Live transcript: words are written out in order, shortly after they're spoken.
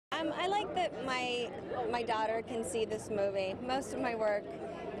I like that my daughter can see this movie. Most of my work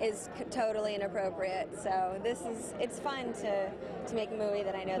is totally inappropriate, so it's fun to make a movie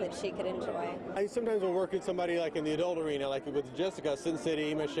that I know that she could enjoy. I sometimes will work with somebody like in the adult arena, like with Jessica, Sin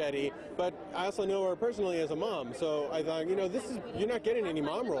City, Machete, but I also know her personally as a mom, so I thought, you're not getting any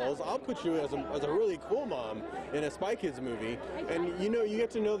mom roles. I'll put you as a really cool mom in a Spy Kids movie, and you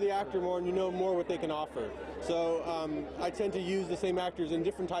get to know the actor more and you know more what they can offer. So I tend to use the same actors in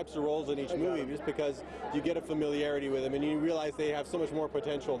different types of roles in each movie just because you get a familiarity with them and you realize they have so much more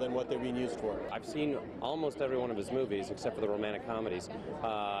potential than what they're being used for. I've seen almost every one of his movies except for the romantic comedies.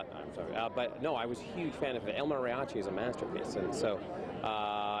 I'm sorry, but no, I was a huge fan of it. El Mariachi is a masterpiece, and so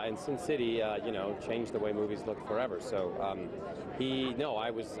and Sin City, changed the way movies look forever. So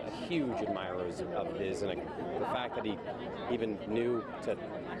I was a huge admirer of his, and the fact that he even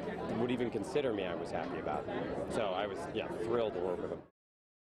would even consider me, I was happy about. So I was thrilled to work with him.